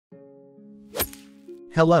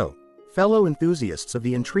Hello, fellow enthusiasts of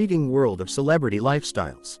the intriguing world of celebrity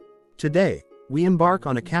lifestyles. Today, we embark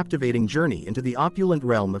on a captivating journey into the opulent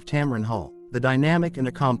realm of Tamron Hall, the dynamic and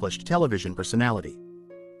accomplished television personality.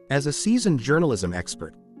 As a seasoned journalism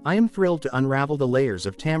expert, I am thrilled to unravel the layers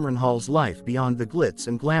of Tamron Hall's life beyond the glitz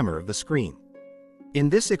and glamour of the screen. In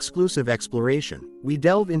this exclusive exploration, we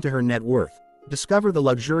delve into her net worth, discover the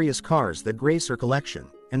luxurious cars that grace her collection,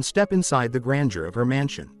 and step inside the grandeur of her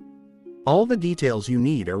mansion. All the details you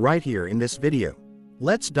need are right here in this video.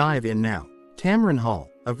 Let's dive in now. Tamron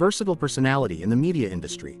Hall, a versatile personality in the media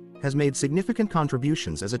industry, has made significant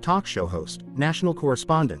contributions as a talk show host, national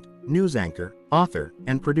correspondent, news anchor, author,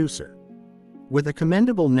 and producer. With a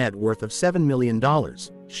commendable net worth of $7 million,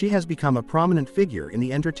 she has become a prominent figure in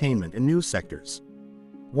the entertainment and news sectors.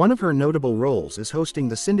 One of her notable roles is hosting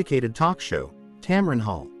the syndicated talk show, Tamron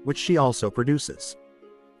Hall, which she also produces.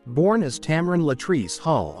 Born as Tamron Latrice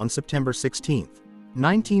Hall on September 16,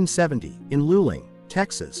 1970, in Luling,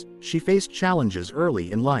 Texas, she faced challenges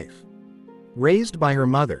early in life. Raised by her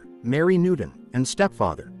mother, Mary Newton, and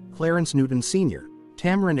stepfather, Clarence Newton Sr.,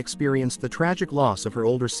 Tamron experienced the tragic loss of her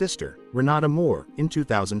older sister, Renata Moore, in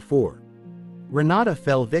 2004. Renata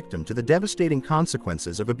fell victim to the devastating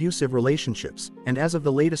consequences of abusive relationships, and as of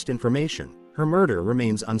the latest information, her murder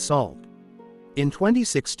remains unsolved. In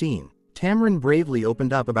 2016, Tamron bravely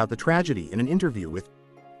opened up about the tragedy in an interview with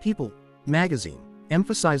People magazine,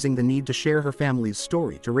 emphasizing the need to share her family's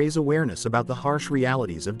story to raise awareness about the harsh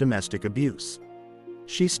realities of domestic abuse.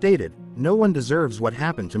 She stated, "No one deserves what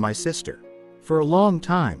happened to my sister. For a long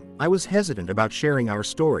time, I was hesitant about sharing our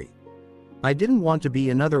story. I didn't want to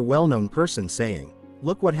be another well-known person saying,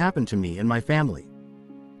 'Look what happened to me and my family.'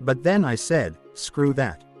 But then I said, screw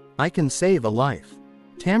that. I can save a life."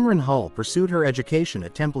 Tamron Hall pursued her education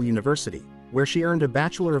at Temple University, where she earned a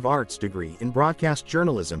Bachelor of Arts degree in broadcast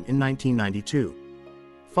journalism in 1992.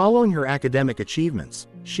 Following her academic achievements,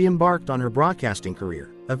 she embarked on her broadcasting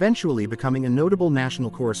career, eventually becoming a notable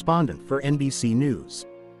national correspondent for NBC News,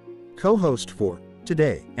 co-host for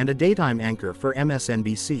Today, and a daytime anchor for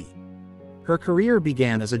MSNBC. Her career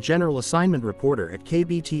began as a general assignment reporter at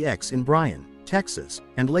KBTX in Bryan, Texas,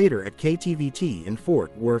 and later at KTVT in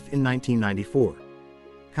Fort Worth in 1994.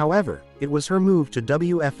 However, it was her move to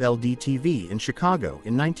WFLD-TV in Chicago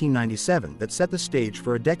in 1997 that set the stage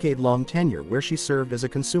for a decade-long tenure where she served as a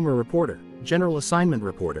consumer reporter, general assignment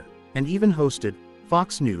reporter, and even hosted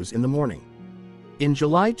Fox News in the Morning. In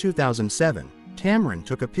July 2007, Tamron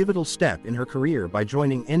took a pivotal step in her career by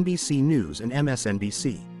joining NBC News and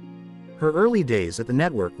MSNBC. Her early days at the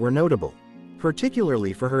network were notable,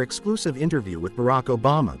 particularly for her exclusive interview with Barack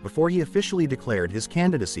Obama before he officially declared his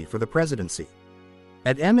candidacy for the presidency.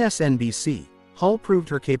 At MSNBC, Hall proved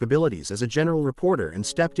her capabilities as a general reporter and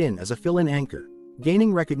stepped in as a fill-in anchor,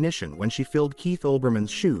 gaining recognition when she filled Keith Olbermann's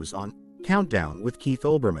shoes on Countdown with Keith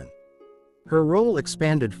Olbermann. Her role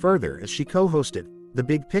expanded further as she co-hosted The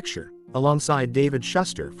Big Picture, alongside David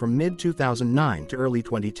Shuster from mid-2009 to early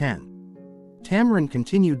 2010. Tamron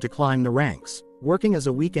continued to climb the ranks, working as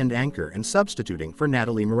a weekend anchor and substituting for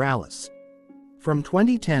Natalie Morales. From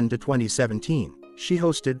 2010 to 2017, she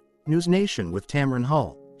hosted News Nation with Tamron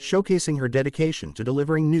Hall, showcasing her dedication to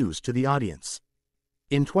delivering news to the audience.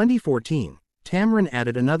 In 2014, Tamron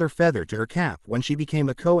added another feather to her cap when she became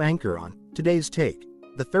a co-anchor on Today's Take,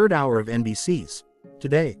 the third hour of NBC's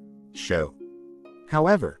Today show.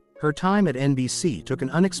 However, her time at NBC took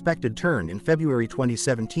an unexpected turn in February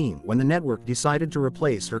 2017 when the network decided to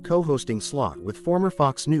replace her co-hosting slot with former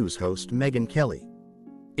Fox News host Megyn Kelly.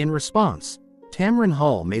 In response, Tamron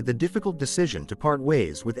Hall made the difficult decision to part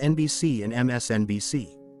ways with NBC and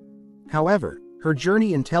MSNBC. However, her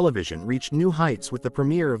journey in television reached new heights with the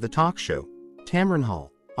premiere of the talk show, Tamron Hall,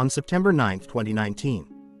 on September 9, 2019.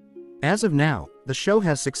 As of now, the show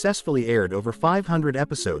has successfully aired over 500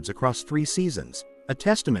 episodes across 3 seasons, a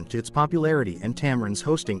testament to its popularity and Tamron's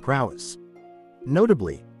hosting prowess.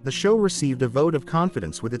 Notably, the show received a vote of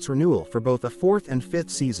confidence with its renewal for both a 4th and 5th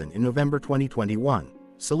season in November 2021.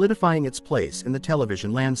 Solidifying its place in the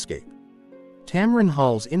television landscape. Tamron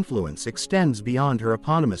Hall's influence extends beyond her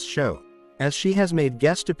eponymous show, as she has made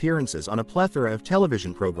guest appearances on a plethora of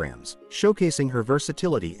television programs, showcasing her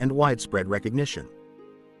versatility and widespread recognition.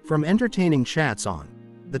 From entertaining chats on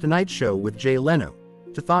The Tonight Show with Jay Leno,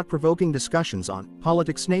 to thought-provoking discussions on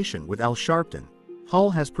Politics Nation with Al Sharpton,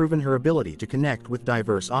 Hall has proven her ability to connect with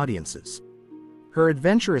diverse audiences. Her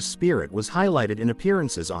adventurous spirit was highlighted in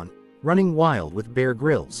appearances on Running Wild with Bear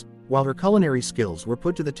Grylls, while her culinary skills were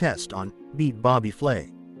put to the test on Beat Bobby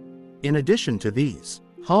Flay. In addition to these,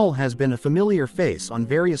 Hall has been a familiar face on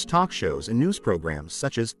various talk shows and news programs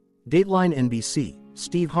such as Dateline NBC,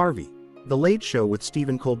 Steve Harvey, The Late Show with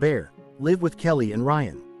Stephen Colbert, Live with Kelly and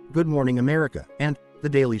Ryan, Good Morning America, and The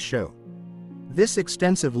Daily Show. This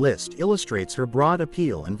extensive list illustrates her broad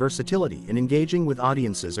appeal and versatility in engaging with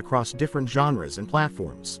audiences across different genres and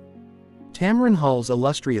platforms. Tamron Hall's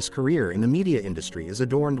illustrious career in the media industry is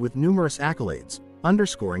adorned with numerous accolades,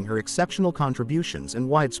 underscoring her exceptional contributions and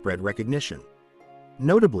widespread recognition.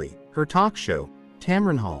 Notably, her talk show,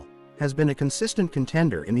 Tamron Hall, has been a consistent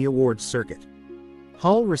contender in the awards circuit.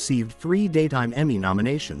 Hall received 3 Daytime Emmy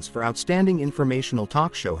nominations for Outstanding Informational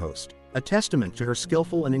Talk Show Host, a testament to her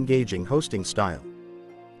skillful and engaging hosting style.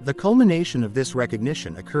 The culmination of this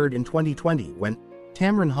recognition occurred in 2020 when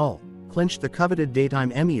Tamron Hall clinched the coveted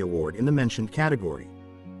Daytime Emmy Award in the mentioned category.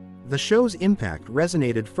 The show's impact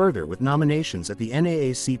resonated further with nominations at the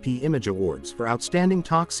NAACP Image Awards for Outstanding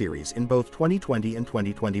Talk Series in both 2020 and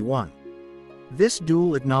 2021. This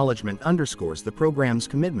dual acknowledgement underscores the program's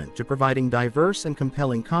commitment to providing diverse and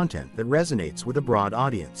compelling content that resonates with a broad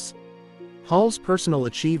audience. Hall's personal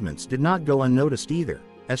achievements did not go unnoticed either,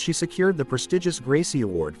 as she secured the prestigious Gracie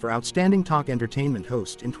Award for Outstanding Talk Entertainment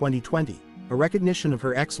Host in 2020, a recognition of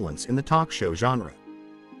her excellence in the talk show genre.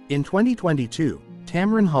 In 2022,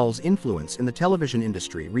 Tamron Hall's influence in the television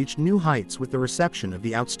industry reached new heights with the reception of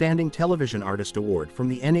the Outstanding Television Artist Award from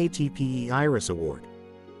the NATPE Iris Award.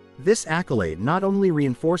 This accolade not only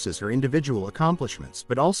reinforces her individual accomplishments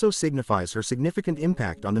but also signifies her significant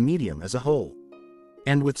impact on the medium as a whole.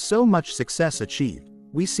 And with so much success achieved,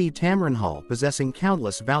 we see Tamron Hall possessing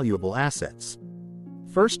countless valuable assets.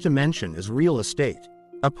 First to mention is real estate.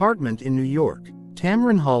 Apartment in New York.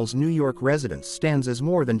 Tamron Hall's New York residence stands as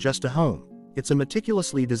more than just a home. It's a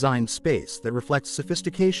meticulously designed space that reflects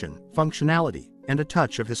sophistication, functionality, and a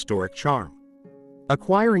touch of historic charm.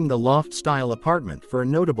 Acquiring the loft-style apartment for a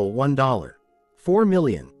notable $1.4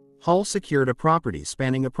 million, Hall secured a property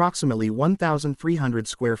spanning approximately 1,300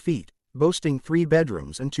 square feet, boasting 3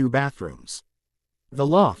 bedrooms and 2 bathrooms. The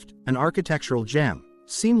loft, an architectural gem,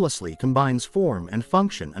 seamlessly combines form and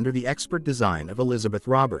function under the expert design of Elizabeth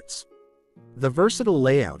Roberts. The versatile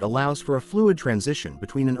layout allows for a fluid transition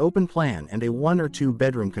between an open plan and a 1 or 2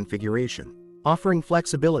 bedroom configuration, offering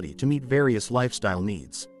flexibility to meet various lifestyle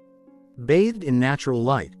needs. Bathed in natural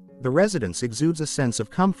light, the residence exudes a sense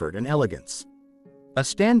of comfort and elegance. A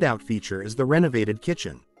standout feature is the renovated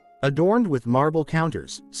kitchen. Adorned with marble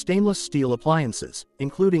counters, stainless steel appliances,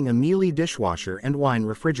 including a Miele dishwasher and wine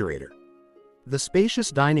refrigerator. The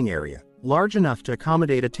spacious dining area, large enough to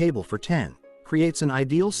accommodate a table for 10, creates an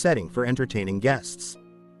ideal setting for entertaining guests.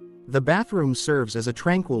 The bathroom serves as a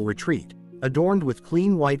tranquil retreat, adorned with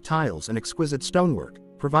clean white tiles and exquisite stonework,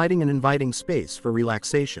 providing an inviting space for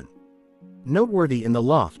relaxation. Noteworthy in the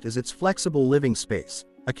loft is its flexible living space,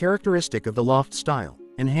 a characteristic of the loft style,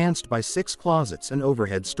 enhanced by 6 closets and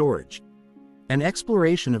overhead storage. An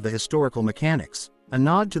exploration of the historical mechanics, a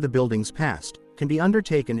nod to the building's past, can be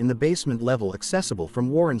undertaken in the basement level accessible from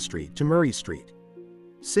Warren Street to Murray Street.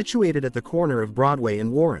 Situated at the corner of Broadway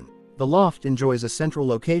and Warren, the loft enjoys a central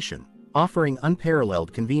location, offering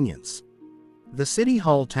unparalleled convenience. The City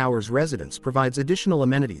Hall Tower's residence provides additional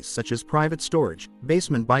amenities such as private storage,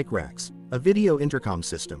 basement bike racks, a video intercom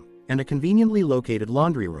system, and a conveniently located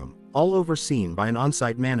laundry room, all overseen by an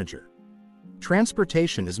on-site manager.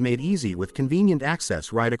 Transportation is made easy with convenient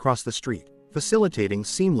access right across the street, facilitating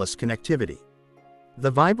seamless connectivity.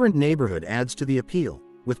 The vibrant neighborhood adds to the appeal,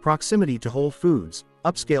 with proximity to Whole Foods,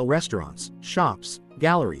 upscale restaurants, shops,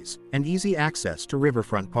 galleries, and easy access to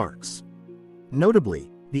riverfront parks. Notably,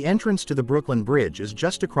 the entrance to the Brooklyn Bridge is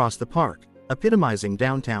just across the park, epitomizing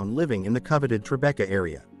downtown living in the coveted Tribeca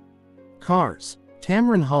area. Cars.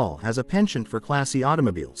 Tamron Hall has a penchant for classy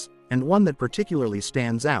automobiles, and one that particularly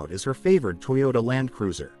stands out is her favored Toyota Land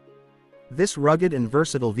Cruiser. This rugged and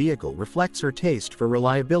versatile vehicle reflects her taste for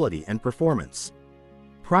reliability and performance.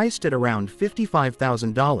 Priced at around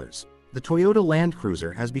 $55,000, the Toyota Land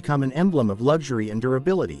Cruiser has become an emblem of luxury and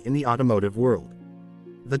durability in the automotive world.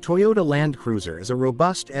 The Toyota Land Cruiser is a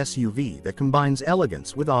robust SUV that combines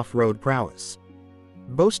elegance with off-road prowess.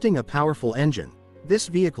 Boasting a powerful engine, this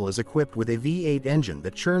vehicle is equipped with a V8 engine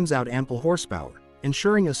that churns out ample horsepower,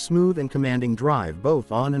 ensuring a smooth and commanding drive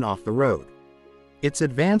both on and off the road. Its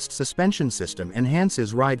advanced suspension system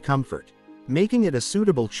enhances ride comfort, making it a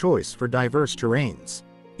suitable choice for diverse terrains.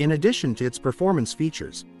 In addition to its performance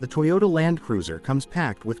features, the Toyota Land Cruiser comes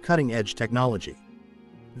packed with cutting-edge technology.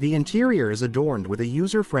 The interior is adorned with a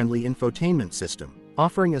user-friendly infotainment system,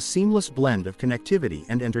 offering a seamless blend of connectivity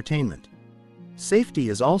and entertainment. Safety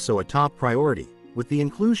is also a top priority, with the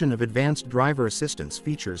inclusion of advanced driver assistance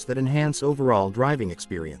features that enhance overall driving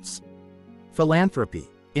experience. Philanthropy.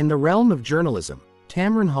 In the realm of journalism,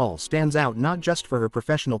 Tamron Hall stands out not just for her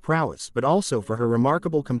professional prowess but also for her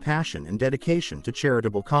remarkable compassion and dedication to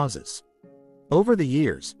charitable causes. Over the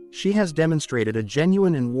years, she has demonstrated a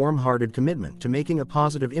genuine and warm-hearted commitment to making a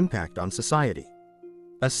positive impact on society.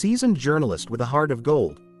 A seasoned journalist with a heart of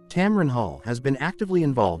gold, Tamron Hall has been actively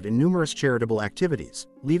involved in numerous charitable activities,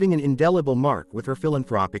 leaving an indelible mark with her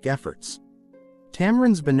philanthropic efforts.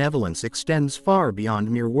 Tamron's benevolence extends far beyond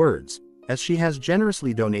mere words, as she has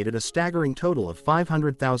generously donated a staggering total of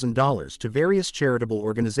 $500,000 to various charitable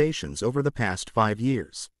organizations over the past 5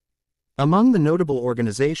 years. Among the notable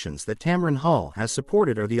organizations that Tamron Hall has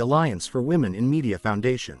supported are the Alliance for Women in Media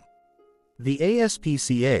Foundation, the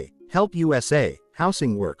ASPCA, Help USA,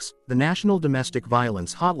 Housing Works, the National Domestic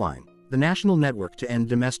Violence Hotline, the National Network to End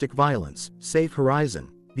Domestic Violence, Safe Horizon,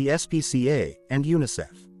 the SPCA, and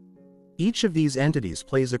UNICEF. Each of these entities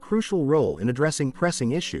plays a crucial role in addressing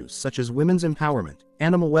pressing issues such as women's empowerment,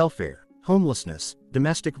 animal welfare, homelessness,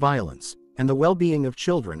 domestic violence, and the well-being of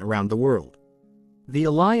children around the world. The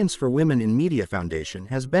Alliance for Women in Media Foundation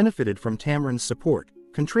has benefited from Tamron's support,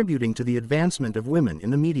 contributing to the advancement of women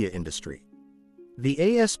in the media industry. The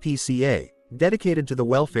ASPCA, dedicated to the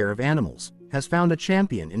welfare of animals, has found a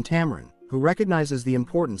champion in Tamron, who recognizes the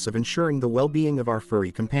importance of ensuring the well-being of our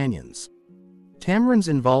furry companions. Tamron's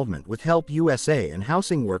involvement with Help USA and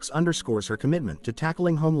Housing Works underscores her commitment to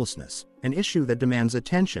tackling homelessness, an issue that demands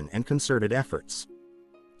attention and concerted efforts.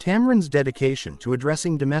 Tamron's dedication to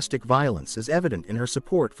addressing domestic violence is evident in her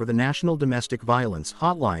support for the National Domestic Violence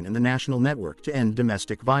Hotline and the National Network to End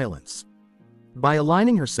Domestic Violence. By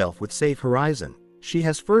aligning herself with Safe Horizon, she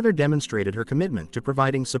has further demonstrated her commitment to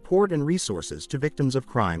providing support and resources to victims of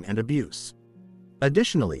crime and abuse.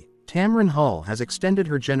 Additionally, Tamron Hall has extended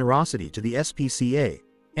her generosity to the SPCA,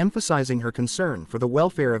 emphasizing her concern for the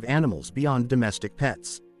welfare of animals beyond domestic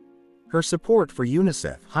pets. Her support for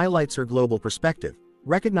UNICEF highlights her global perspective,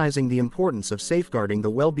 recognizing the importance of safeguarding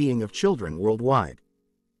the well-being of children worldwide.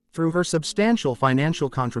 Through her substantial financial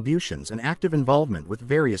contributions and active involvement with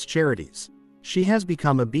various charities, she has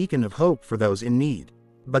become a beacon of hope for those in need.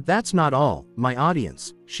 But that's not all, my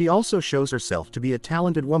audience. She also shows herself to be a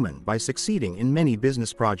talented woman by succeeding in many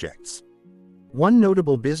business projects. One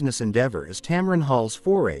notable business endeavor is Tamron Hall's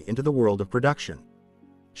foray into the world of production.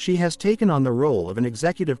 She has taken on the role of an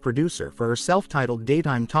executive producer for her self-titled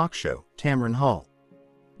daytime talk show, Tamron Hall.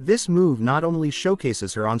 This move not only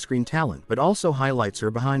showcases her on-screen talent but also highlights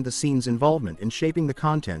her behind-the-scenes involvement in shaping the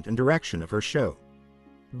content and direction of her show.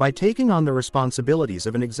 By taking on the responsibilities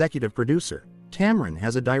of an executive producer, Tamron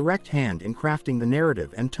has a direct hand in crafting the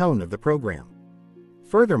narrative and tone of the program.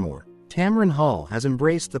 Furthermore, Tamron Hall has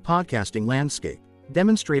embraced the podcasting landscape,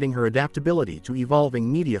 demonstrating her adaptability to evolving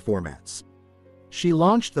media formats. She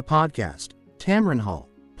launched the podcast, Tamron Hall,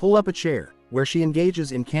 Pull Up a Chair, where she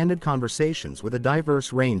engages in candid conversations with a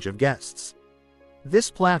diverse range of guests. This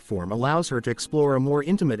platform allows her to explore a more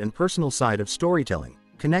intimate and personal side of storytelling,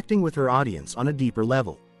 connecting with her audience on a deeper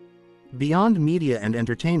level. Beyond media and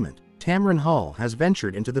entertainment, Tamron Hall has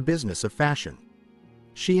ventured into the business of fashion.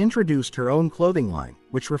 She introduced her own clothing line,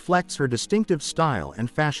 which reflects her distinctive style and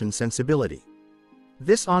fashion sensibility.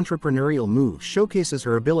 This entrepreneurial move showcases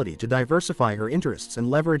her ability to diversify her interests and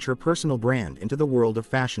leverage her personal brand into the world of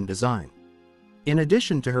fashion design. In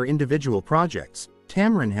addition to her individual projects,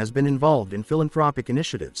 Tamron has been involved in philanthropic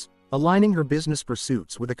initiatives, aligning her business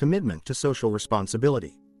pursuits with a commitment to social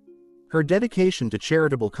responsibility. Her dedication to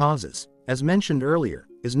charitable causes, as mentioned earlier,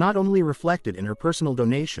 is not only reflected in her personal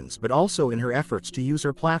donations but also in her efforts to use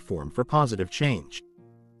her platform for positive change.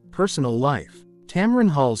 Personal life. Tamron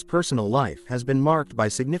Hall's personal life has been marked by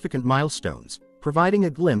significant milestones, providing a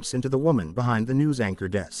glimpse into the woman behind the news anchor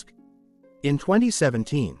desk. In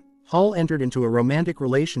 2017, Hall entered into a romantic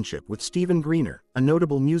relationship with Stephen Greener, a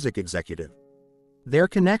notable music executive. Their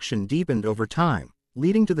connection deepened over time,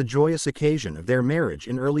 leading to the joyous occasion of their marriage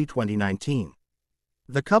in early 2019.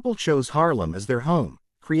 The couple chose Harlem as their home,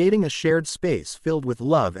 creating a shared space filled with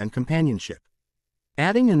love and companionship.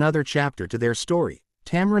 Adding another chapter to their story,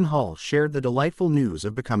 Tamron Hall shared the delightful news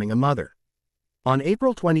of becoming a mother. On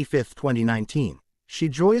April 25, 2019, she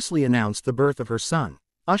joyously announced the birth of her son,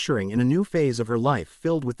 ushering in a new phase of her life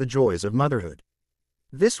filled with the joys of motherhood.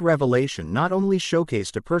 This revelation not only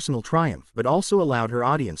showcased a personal triumph but also allowed her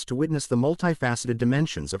audience to witness the multifaceted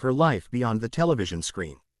dimensions of her life beyond the television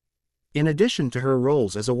screen. In addition to her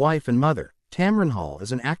roles as a wife and mother, Tamron Hall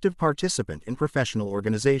is an active participant in professional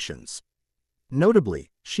organizations. Notably,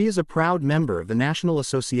 she is a proud member of the National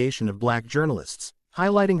Association of Black Journalists,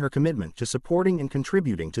 highlighting her commitment to supporting and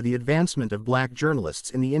contributing to the advancement of black journalists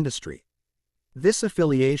in the industry. This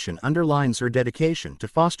affiliation underlines her dedication to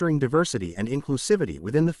fostering diversity and inclusivity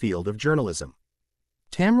within the field of journalism.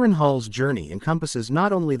 Tamron Hall's journey encompasses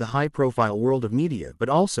not only the high-profile world of media but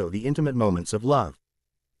also the intimate moments of love,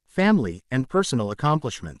 family, and personal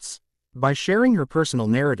accomplishments. By sharing her personal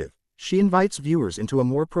narrative, she invites viewers into a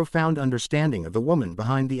more profound understanding of the woman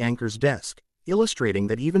behind the anchor's desk, illustrating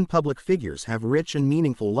that even public figures have rich and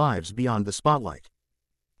meaningful lives beyond the spotlight.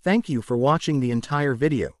 Thank you for watching the entire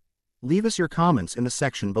video. Leave us your comments in the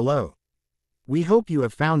section below. We hope you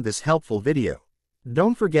have found this helpful video.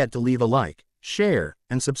 Don't forget to leave a like, share,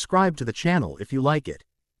 and subscribe to the channel if you like it.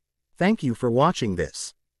 Thank you for watching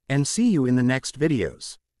this, and see you in the next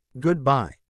videos. Goodbye.